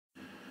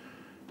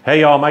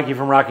Hey y'all, Mikey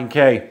from Rockin'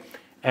 K,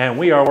 and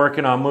we are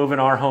working on moving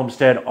our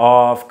homestead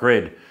off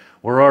grid.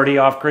 We're already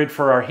off grid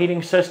for our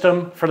heating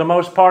system for the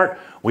most part.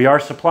 We are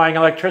supplying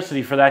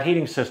electricity for that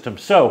heating system.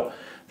 So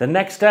the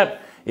next step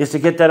is to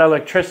get that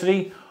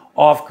electricity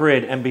off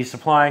grid and be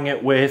supplying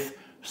it with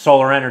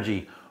solar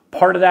energy.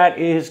 Part of that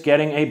is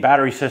getting a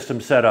battery system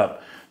set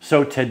up.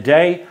 So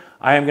today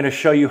I am going to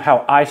show you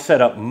how I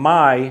set up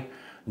my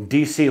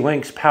DC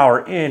Lynx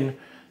power in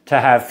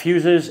to have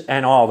fuses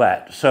and all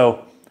that.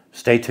 So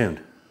stay tuned.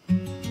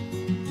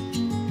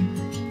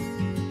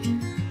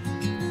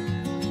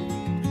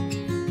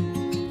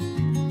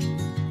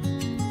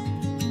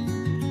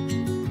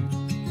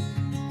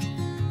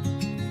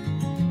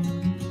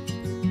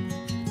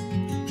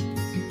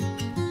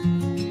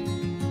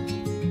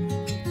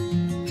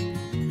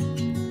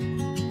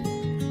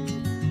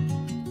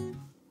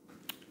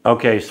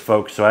 Okay,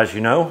 folks, so as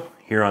you know,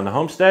 here on the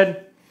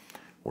homestead,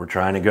 we're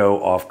trying to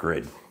go off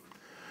grid.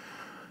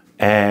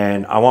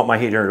 And I want my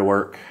heater to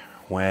work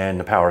when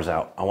the power's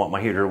out. I want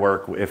my heater to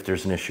work if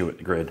there's an issue with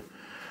the grid.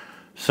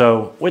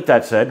 So with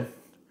that said,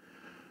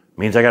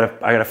 means I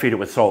gotta feed it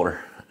with solar.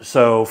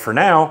 So for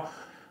now,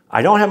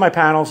 I don't have my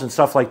panels and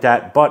stuff like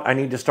that, but I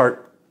need to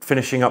start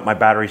finishing up my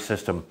battery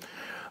system.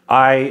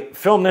 I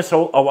filmed this a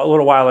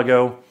little while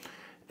ago,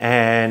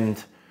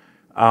 and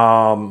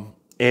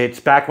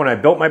it's back when I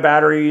built my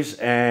batteries,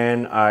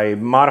 and I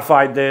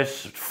modified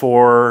this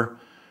for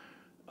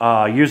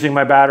using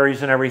my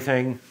batteries and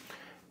everything.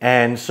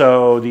 And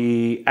so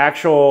the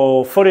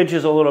actual footage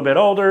is a little bit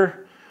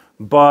older,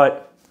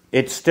 but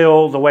it's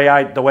still the way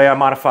I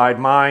modified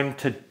mine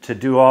to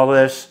do all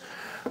this.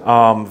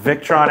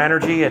 Victron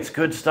Energy, it's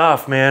good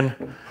stuff,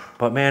 man.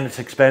 But man, it's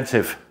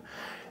expensive.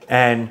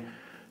 And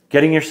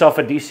getting yourself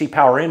a DC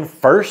power in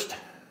first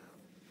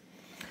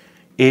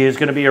is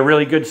going to be a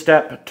really good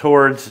step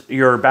towards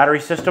your battery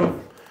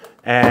system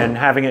and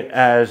having it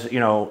as, you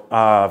know,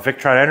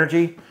 Victron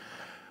Energy.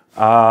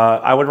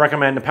 I would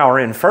recommend the power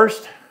in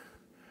first,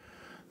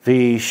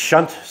 the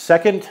shunt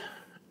second,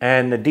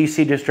 and the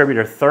DC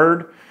distributor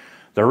third.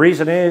 The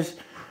reason is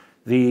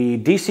the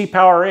DC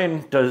power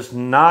in does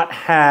not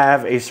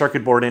have a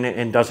circuit board in it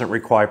and doesn't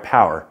require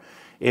power.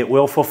 It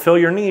will fulfill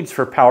your needs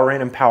for power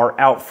in and power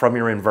out from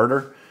your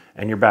inverter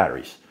and your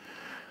batteries.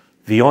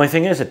 The only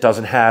thing is it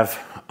doesn't have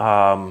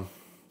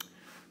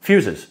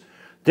fuses.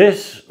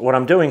 This, what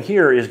I'm doing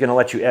here, is going to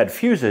let you add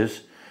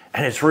fuses,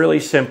 and it's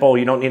really simple.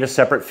 You don't need a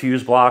separate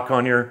fuse block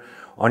on your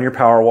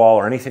power wall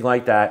or anything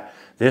like that.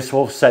 This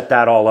will set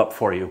that all up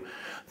for you.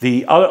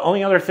 The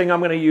only other thing I'm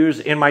going to use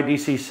in my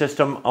DC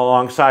system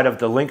alongside of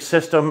the Lynx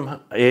system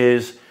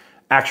is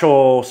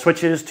actual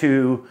switches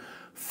to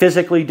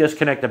physically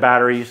disconnect the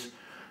batteries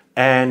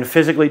and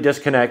physically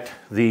disconnect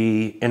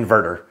the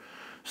inverter.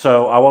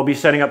 So I will be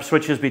setting up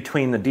switches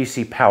between the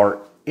DC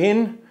power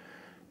in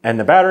and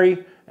the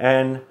battery,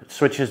 and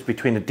switches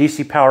between the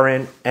DC power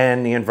in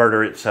and the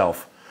inverter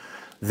itself.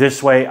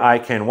 This way I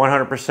can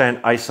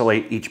 100%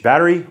 isolate each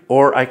battery,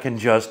 or I can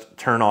just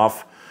turn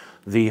off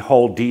the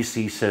whole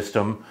DC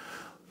system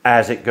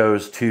as it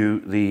goes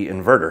to the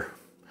inverter.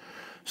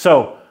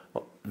 So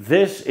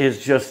this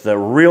is just the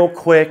real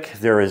quick.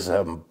 There is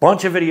a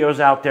bunch of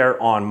videos out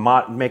there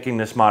on making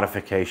this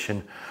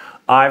modification.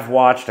 I've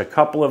watched a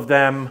couple of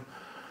them.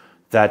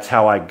 That's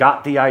how I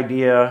got the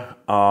idea.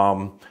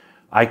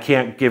 I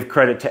can't give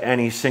credit to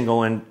any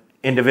single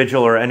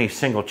individual or any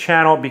single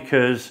channel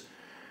because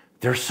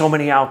there's so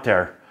many out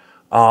there.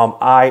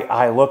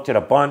 I looked at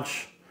a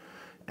bunch,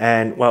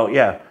 and well,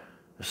 yeah.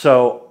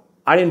 So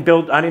I didn't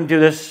do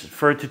this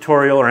for a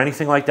tutorial or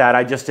anything like that.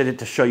 I just did it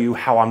to show you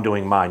how I'm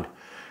doing mine.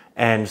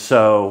 And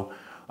so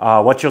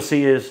what you'll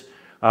see is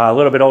a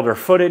little bit older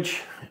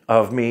footage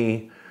of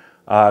me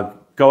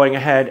going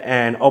ahead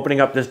and opening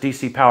up this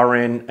DC power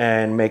in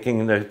and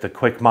making the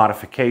quick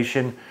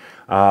modification.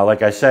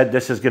 Like I said,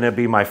 this is going to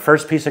be my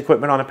first piece of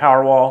equipment on the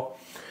power wall.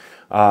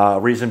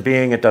 Reason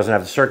being, it doesn't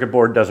have the circuit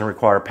board, doesn't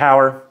require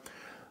power.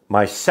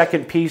 My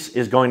second piece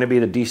is going to be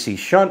the DC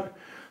shunt,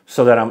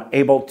 so that I'm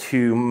able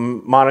to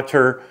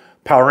monitor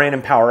power in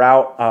and power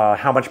out,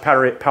 how much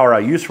power I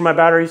use for my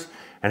batteries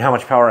and how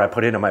much power I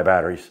put into my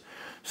batteries.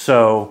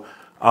 So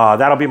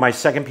that'll be my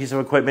second piece of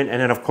equipment.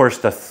 And then of course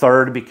the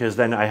third, because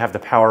then I have the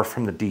power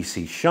from the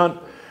DC shunt,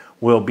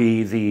 will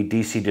be the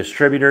DC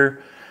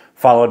distributor,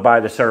 followed by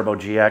the Cerebro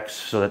GX,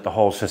 so that the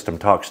whole system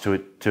talks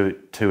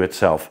to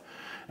itself.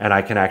 And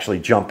I can actually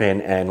jump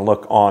in and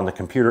look on the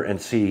computer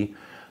and see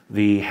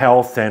the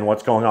health and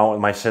what's going on with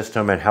my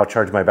system and how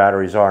charged my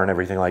batteries are and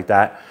everything like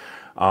that.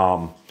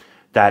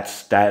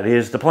 That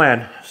is the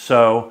plan.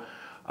 So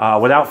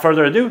without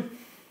further ado,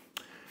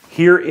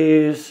 here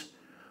is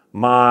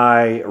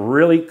my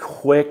really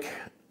quick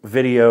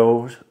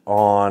video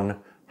on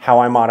how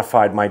I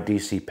modified my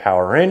DC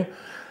power in.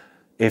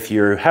 If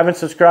you haven't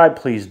subscribed,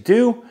 please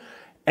do.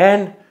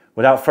 And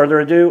without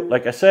further ado,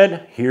 like I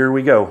said, here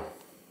we go.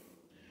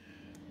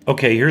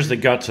 Okay, here's the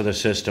guts of the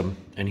system,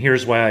 and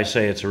here's why I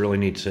say it's a really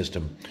neat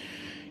system.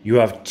 You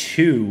have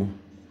two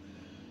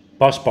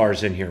bus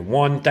bars in here,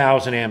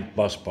 1,000 amp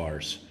bus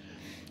bars.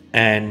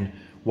 And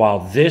while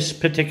this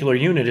particular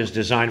unit is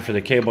designed for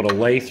the cable to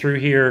lay through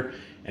here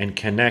and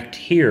connect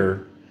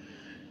here,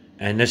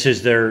 and this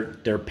is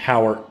their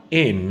power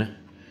in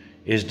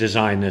is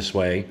designed this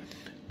way.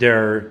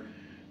 Their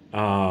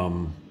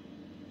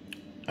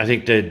I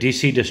think the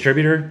DC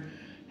distributor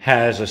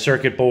has a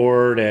circuit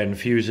board and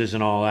fuses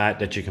and all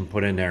that you can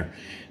put in there.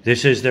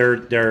 This is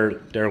their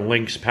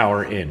Lynx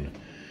power in.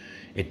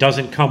 It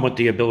doesn't come with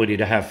the ability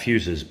to have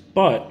fuses,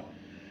 but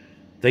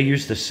they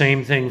use the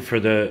same thing for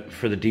the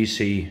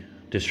DC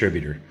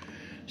distributor.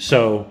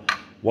 So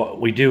what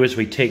we do is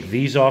we take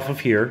these off of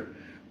here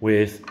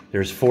with,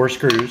 there's 4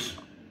 screws.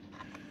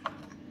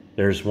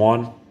 There's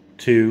 1,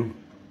 2,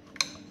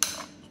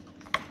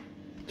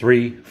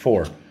 3,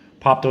 4.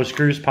 Pop those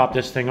screws, pop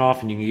this thing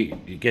off, and you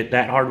get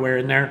that hardware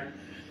in there.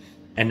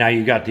 And now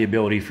you got the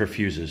ability for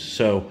fuses.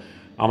 So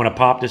I'm gonna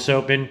pop this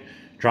open,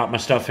 drop my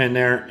stuff in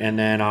there, and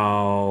then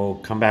I'll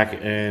come back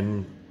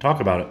and talk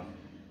about it.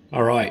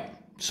 All right,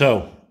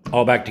 so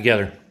all back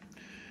together.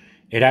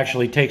 It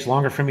actually takes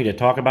longer for me to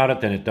talk about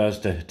it than it does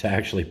to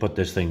actually put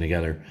this thing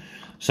together.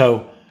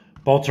 So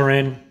bolts are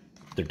in,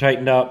 they're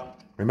tightened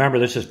up. Remember,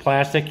 this is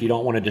plastic, you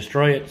don't want to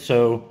destroy it,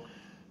 so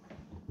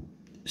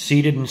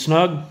seated and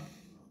snug,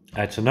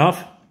 that's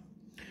enough.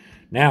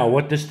 Now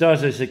what this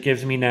does is it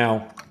gives me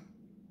now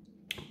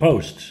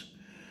posts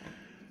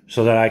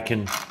so that I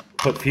can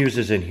put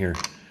fuses in here.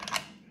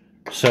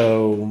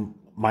 So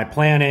my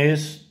plan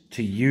is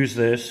to use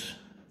this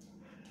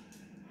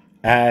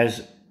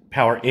as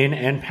power in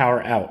and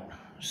power out.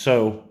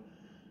 So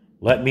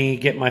let me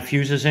get my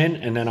fuses in,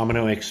 and then I'm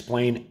going to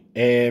explain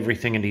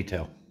everything in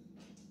detail.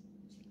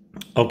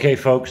 Okay,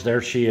 folks,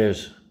 there she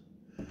is.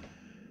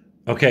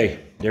 Okay,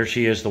 there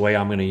she is the way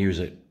I'm going to use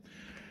it.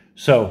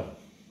 So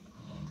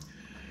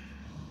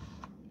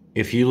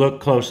if you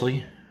look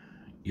closely,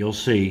 you'll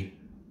see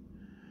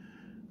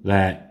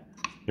that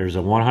there's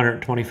a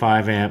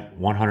 125 amp,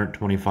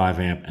 125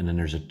 amp, and then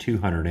there's a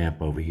 200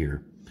 amp over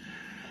here.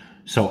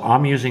 So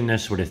I'm using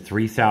this with a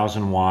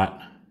 3000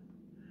 watt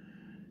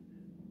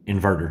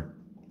inverter.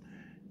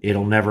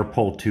 It'll never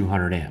pull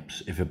 200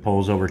 amps. If it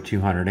pulls over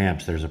 200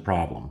 amps, there's a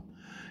problem.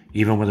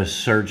 Even with a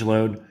surge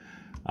load,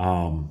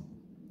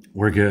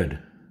 we're good.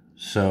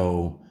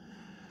 So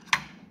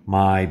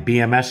my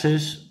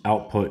BMSs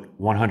output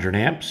 100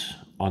 amps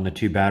on the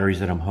 2 batteries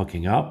that I'm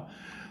hooking up.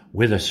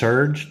 With a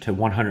surge to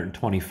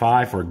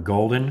 125 or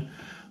golden,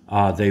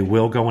 they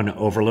will go into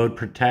overload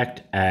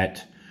protect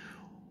at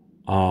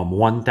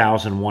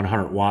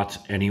 1,100 watts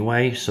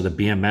anyway, so the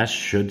BMS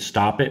should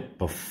stop it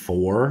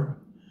before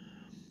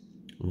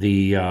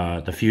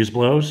the fuse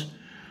blows.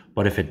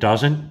 But if it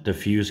doesn't, the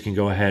fuse can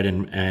go ahead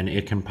and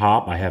it can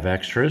pop. I have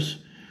extras.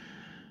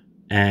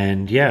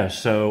 And yeah,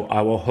 so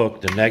I will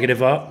hook the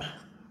negative up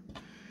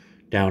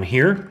down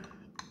here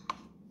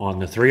on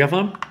the 3 of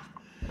them.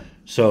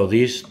 So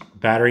these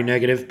battery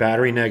negative,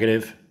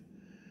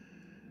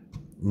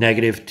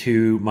 negative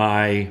to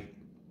my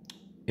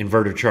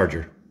inverter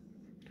charger.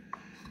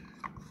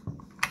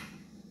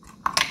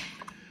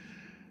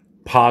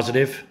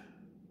 Positive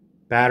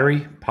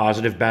battery,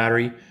 positive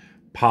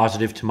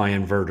to my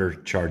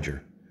inverter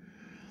charger.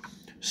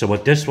 So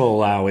what this will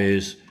allow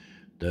is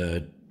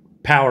the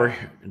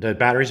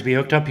batteries be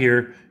hooked up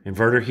here,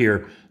 inverter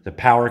here. The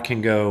power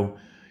can go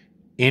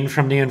in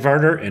from the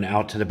inverter and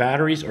out to the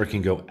batteries, or it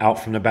can go out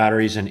from the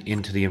batteries and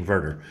into the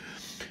inverter.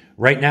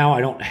 Right now,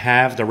 I don't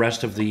have the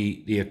rest of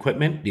the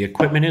equipment. The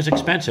equipment is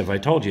expensive. I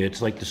told you,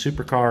 it's like the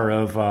supercar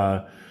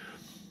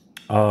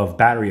of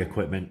battery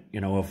equipment, you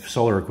know, of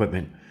solar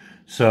equipment.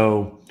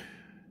 So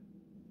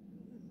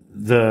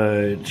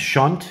the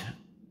shunt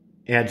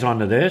adds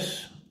onto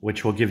this,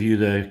 which will give you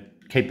the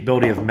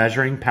capability of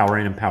measuring power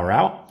in and power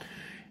out.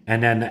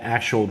 And then the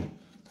actual,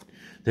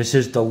 this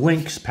is the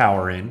Lynx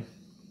power in.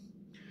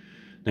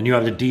 Then you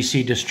have the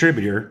DC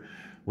distributor,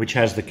 which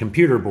has the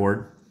computer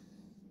board.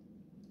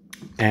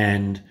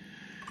 And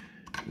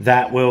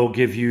that will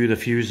give you the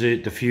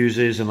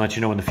fuses and let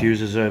you know when the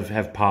fuses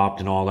have popped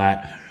and all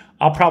that.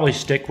 I'll probably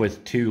stick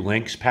with 2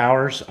 Lynx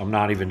powers. I'm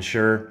not even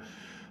sure.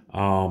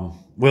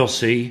 We'll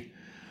see.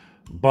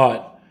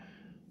 But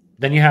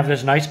then you have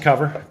this nice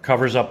cover.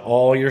 Covers up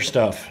all your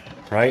stuff,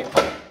 right?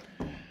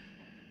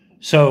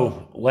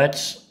 So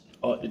let's,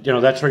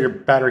 that's where your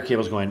battery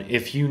cable is going.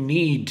 If you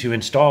need to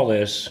install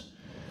this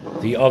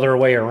the other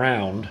way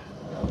around,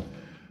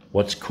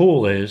 what's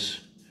cool is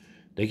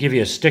they give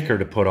you a sticker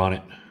to put on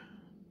it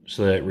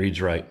so that it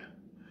reads right.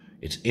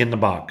 It's in the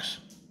box.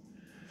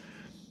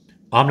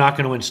 I'm not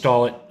going to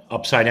install it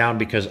upside down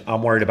because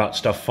I'm worried about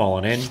stuff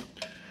falling in.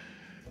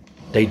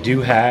 They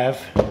do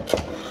have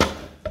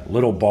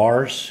little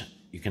bars.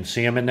 You can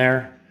see them in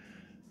there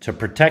to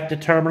protect the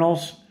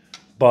terminals,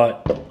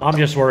 but I'm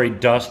just worried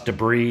dust,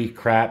 debris,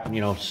 crap,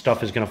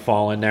 stuff is going to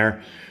fall in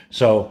there.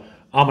 So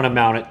I'm going to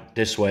mount it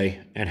this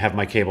way and have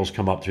my cables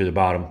come up through the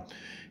bottom.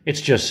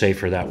 It's just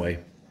safer that way.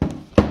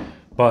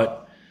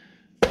 But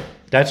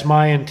that's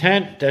my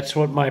intent. That's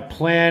what my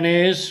plan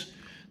is.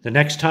 The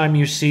next time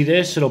you see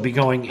this, it'll be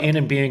going in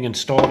and being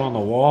installed on the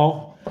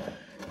wall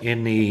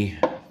in the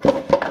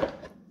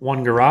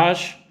one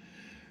garage.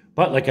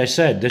 But like I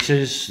said, this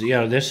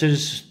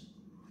is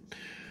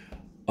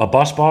a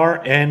bus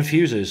bar and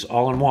fuses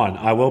all in one.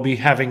 I will be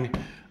having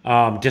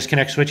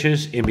disconnect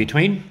switches in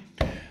between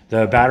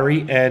the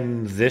battery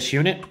and this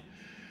unit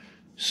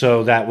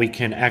so that we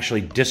can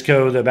actually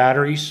disco the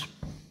batteries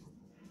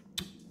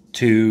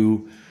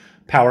to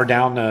power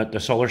down the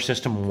solar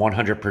system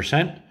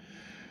 100%.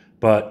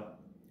 But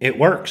it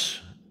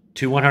works.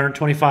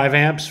 125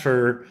 amps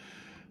for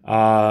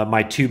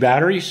my 2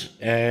 batteries,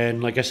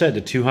 and like I said,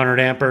 the 200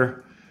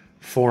 ampere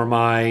for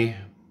my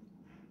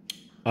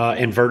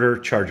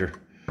inverter charger.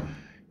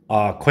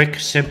 Quick,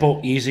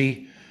 simple,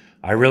 easy.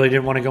 I really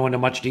didn't want to go into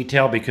much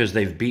detail because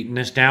they've beaten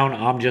this down.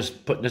 I'm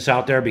just putting this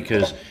out there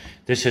because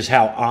this is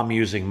how I'm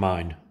using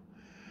mine.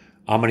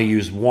 I'm going to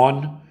use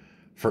one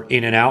for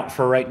in and out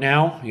for right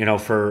now,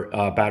 for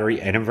battery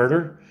and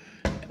inverter,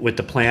 with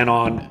the plan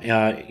on,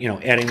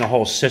 adding the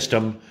whole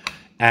system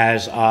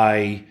as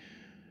I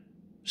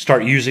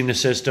start using the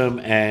system,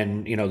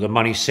 and, the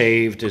money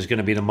saved is going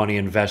to be the money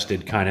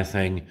invested kind of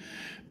thing,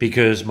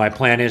 because my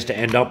plan is to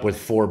end up with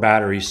 4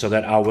 batteries so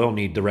that I will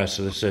need the rest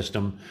of the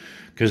system,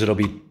 because it'll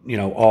be,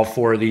 all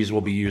 4 of these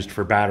will be used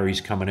for batteries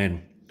coming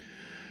in.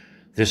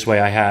 This way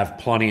I have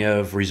plenty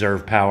of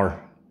reserve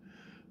power.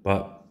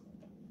 But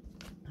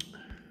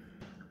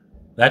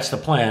that's the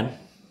plan.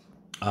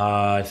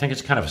 I think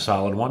it's kind of a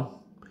solid one.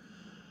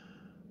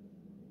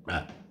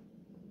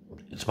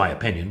 It's my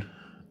opinion.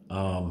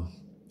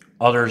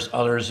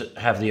 Others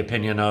have the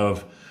opinion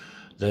of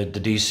the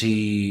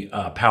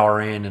DC power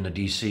in and the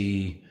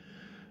DC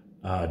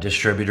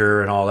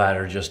distributor and all that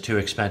are just too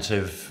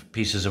expensive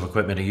pieces of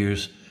equipment to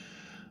use.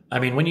 I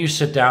mean, when you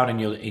sit down and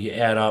you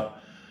add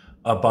up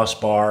a bus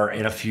bar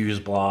and a fuse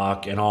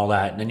block and all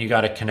that, and then you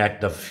got to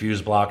connect the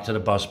fuse block to the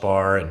bus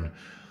bar, and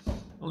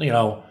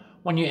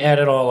when you add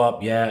it all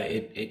up, yeah,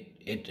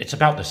 it's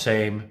about the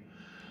same.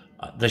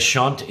 The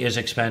shunt is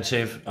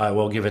expensive. I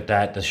will give it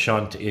that. The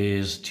shunt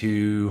is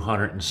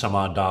 $200 and some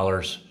odd,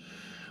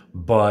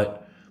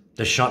 but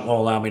the shunt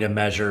will allow me to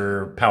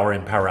measure power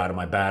in, power out of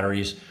my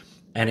batteries,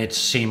 and it's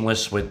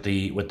seamless with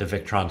the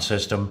Victron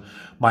system.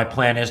 My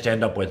plan is to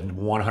end up with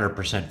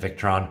 100%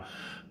 Victron,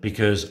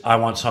 because I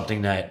want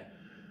something that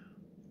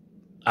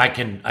I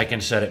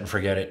can set it and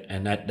forget it,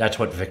 and that's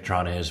what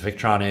Victron is.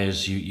 Victron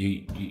is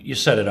you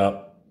set it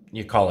up,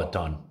 you call it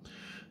done.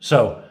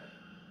 So,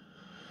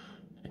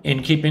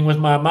 in keeping with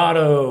my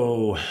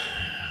motto,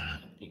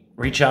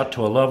 reach out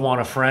to a loved one,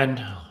 a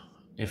friend.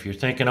 If you're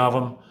thinking of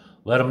them,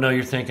 let them know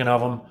you're thinking of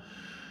them.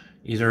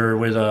 Either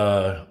with give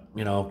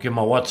them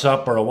a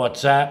WhatsApp or a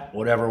WhatsApp,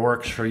 whatever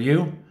works for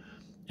you.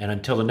 And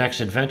until the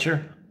next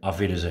adventure, auf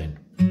Wiedersehen.